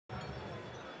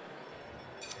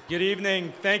Good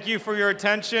evening. Thank you for your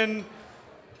attention.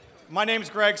 My name is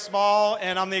Gregg Small,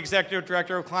 and I'm the Executive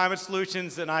Director of Climate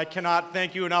Solutions, and I cannot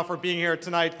thank you enough for being here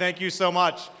tonight. Thank you so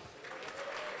much.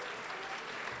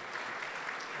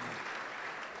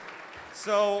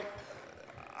 So,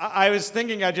 I was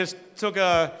thinking, I just took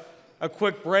a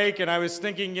quick break, and I was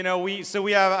thinking, you know, we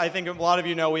have, I think a lot of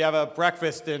you know, we have a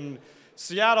breakfast in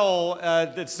Seattle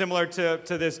that's similar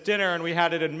to this dinner, and we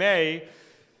had it in May.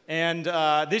 And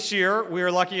this year, we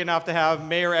were lucky enough to have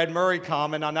Mayor Ed Murray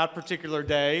come, and on that particular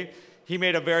day, he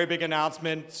made a very big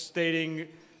announcement stating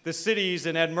the city's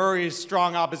and Ed Murray's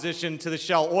strong opposition to the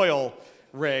Shell oil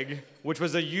rig, which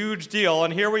was a huge deal.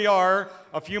 And here we are,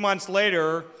 a few months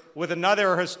later, with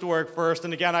another historic first.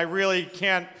 And again, I really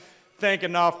can't thank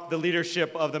enough the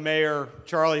leadership of the mayor.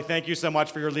 Charlie, thank you so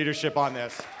much for your leadership on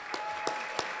this.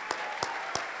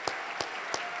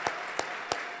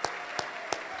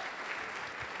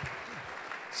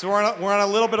 So we're on a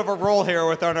little bit of a roll here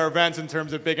with our events in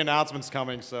terms of big announcements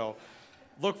coming, so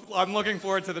I'm looking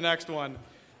forward to the next one.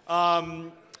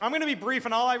 I'm going to be brief,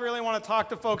 and all I really want to talk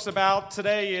to folks about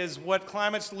today is what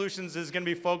Climate Solutions is going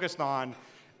to be focused on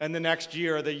in the next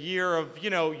year, the year of, you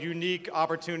know, unique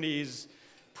opportunities.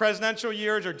 Presidential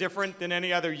years are different than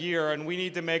any other year, and we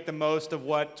need to make the most of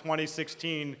what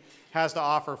 2016 has to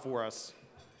offer for us.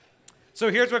 So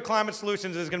here's what Climate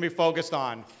Solutions is going to be focused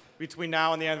on between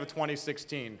now and the end of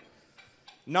 2016.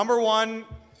 Number one,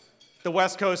 the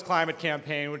West Coast Climate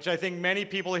Campaign, which I think many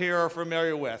people here are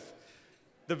familiar with.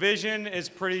 The vision is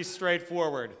pretty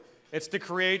straightforward. It's to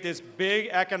create this big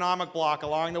economic block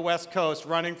along the West Coast,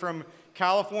 running from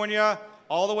California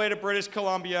all the way to British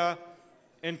Columbia,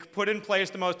 and put in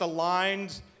place the most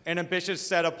aligned and ambitious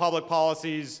set of public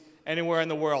policies anywhere in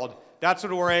the world. That's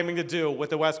what we're aiming to do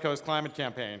with the West Coast Climate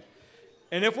Campaign.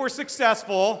 And if we're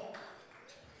successful,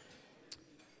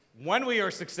 when we are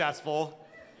successful,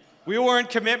 we will earn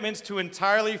commitments to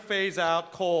entirely phase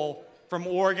out coal from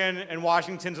Oregon and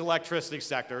Washington's electricity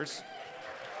sectors.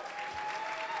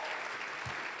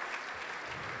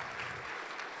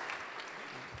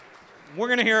 We're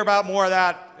going to hear about more of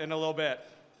that in a little bit.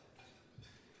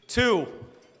 2,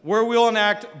 where we'll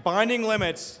enact binding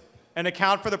limits and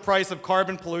account for the price of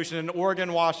carbon pollution in Oregon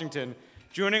and Washington,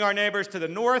 joining our neighbors to the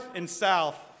north and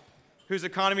south, whose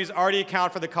economies already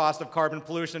account for the cost of carbon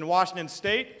pollution. In Washington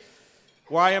State,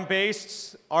 where I am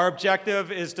based, our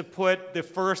objective is to put the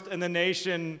first in the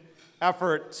nation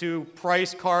effort to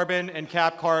price carbon and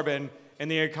cap carbon in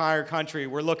the entire country.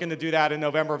 We're looking to do that in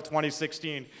November of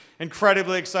 2016.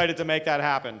 Incredibly excited to make that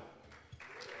happen.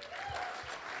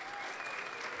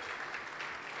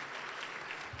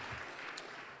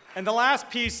 And the last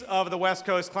piece of the West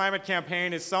Coast Climate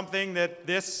Campaign is something that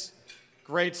this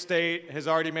great state has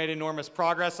already made enormous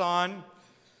progress on.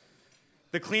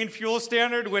 The Clean Fuel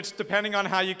Standard, which depending on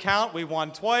how you count, we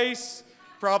won twice,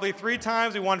 probably 3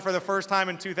 times. We won for the first time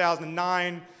in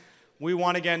 2009. We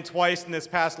won again twice in this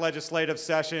past legislative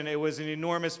session. It was an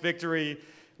enormous victory.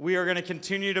 We are going to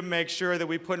continue to make sure that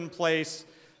we put in place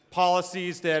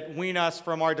policies that wean us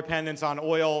from our dependence on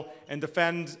oil and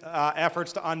defend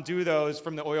efforts to undo those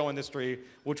from the oil industry,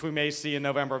 which we may see in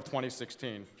November of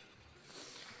 2016.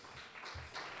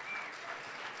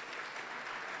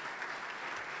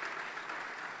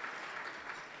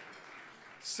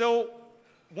 So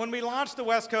when we launched the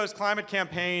West Coast Climate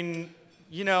Campaign,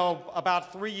 you know,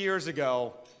 about 3 years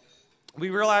ago, we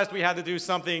realized we had to do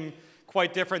something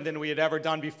quite different than we had ever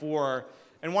done before.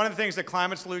 And one of the things that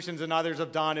Climate Solutions and others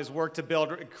have done is work to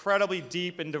build incredibly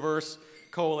deep and diverse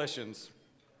coalitions.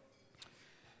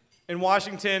 In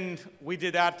Washington, we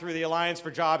did that through the Alliance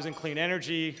for Jobs and Clean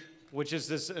Energy, which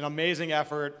is an amazing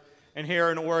effort. And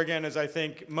here in Oregon, as I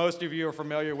think most of you are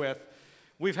familiar with,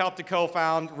 we've helped to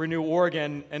co-found Renew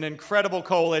Oregon, an incredible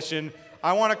coalition.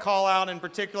 I want to call out in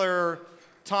particular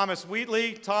Thomas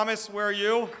Wheatley. Thomas, where are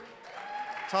you?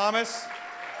 Thomas?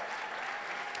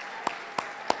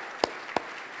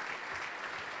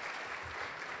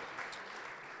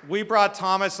 We brought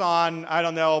Thomas on, I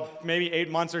don't know, maybe 8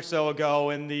 months or so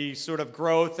ago, and the sort of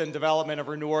growth and development of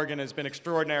Renew Oregon has been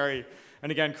extraordinary.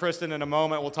 And again, Kristen, in a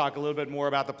moment, will talk a little bit more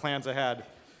about the plans ahead.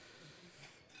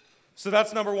 So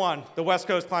that's number one, the West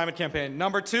Coast Climate Campaign.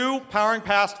 Number 2, powering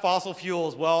past fossil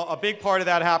fuels. Well, a big part of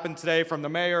that happened today from the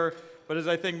mayor, but as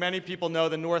I think many people know,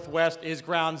 the Northwest is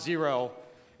ground zero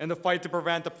in the fight to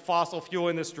prevent the fossil fuel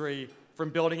industry from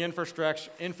building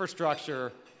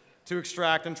infrastructure to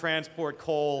extract and transport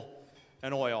coal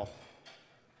and oil.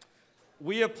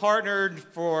 We have partnered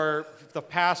for the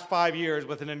past 5 years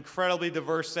with an incredibly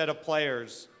diverse set of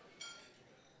players.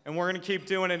 And we're going to keep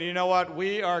doing it. And you know what?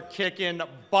 We are kicking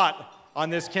butt on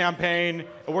this campaign.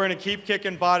 And we're going to keep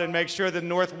kicking butt and make sure the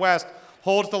Northwest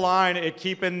holds the line at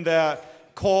keeping the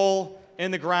coal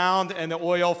in the ground and the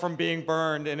oil from being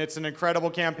burned. And it's an incredible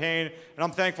campaign, and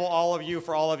I'm thankful all of you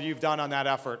for all of you've done on that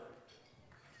effort.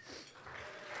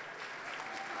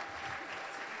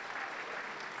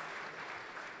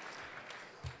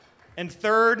 And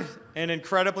third, and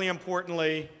incredibly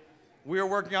importantly, we are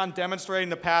working on demonstrating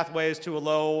the pathways to a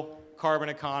low carbon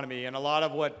economy. And a lot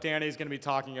of what Danny's going to be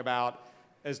talking about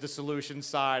is the solution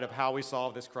side of how we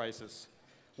solve this crisis.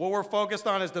 What we're focused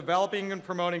on is developing and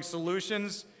promoting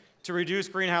solutions to reduce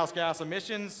greenhouse gas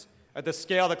emissions at the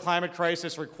scale the climate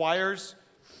crisis requires.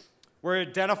 We're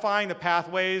identifying the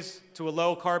pathways to a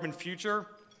low carbon future.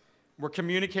 We're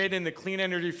communicating the clean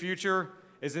energy future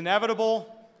is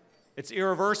inevitable, it's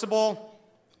irreversible,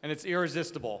 and it's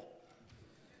irresistible.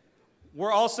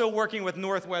 We're also working with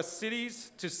Northwest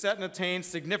cities to set and attain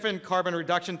significant carbon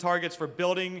reduction targets for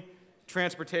building,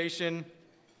 transportation,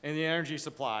 and the energy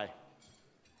supply.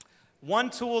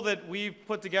 One tool that we've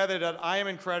put together that I am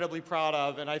incredibly proud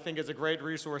of and I think is a great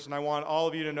resource and I want all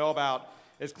of you to know about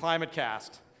is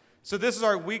ClimateCast. So this is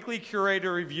our weekly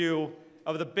curated review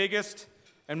of the biggest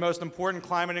and most important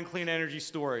climate and clean energy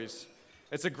stories.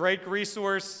 It's a great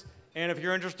resource, and if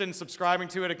you're interested in subscribing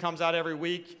to it, it comes out every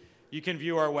week. You can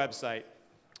view our website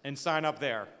and sign up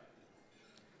there.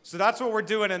 So that's what we're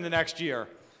doing in the next year.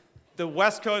 The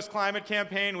West Coast Climate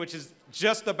Campaign, which is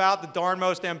just about the darn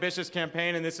most ambitious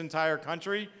campaign in this entire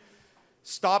country,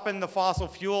 stopping the fossil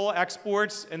fuel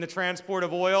exports and the transport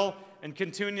of oil, and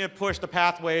continuing to push the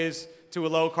pathways to a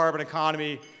low carbon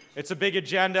economy. It's a big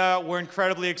agenda. We're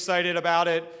incredibly excited about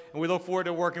it, and we look forward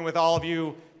to working with all of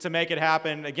you to make it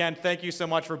happen. Again, thank you so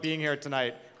much for being here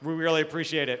tonight. We really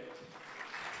appreciate it.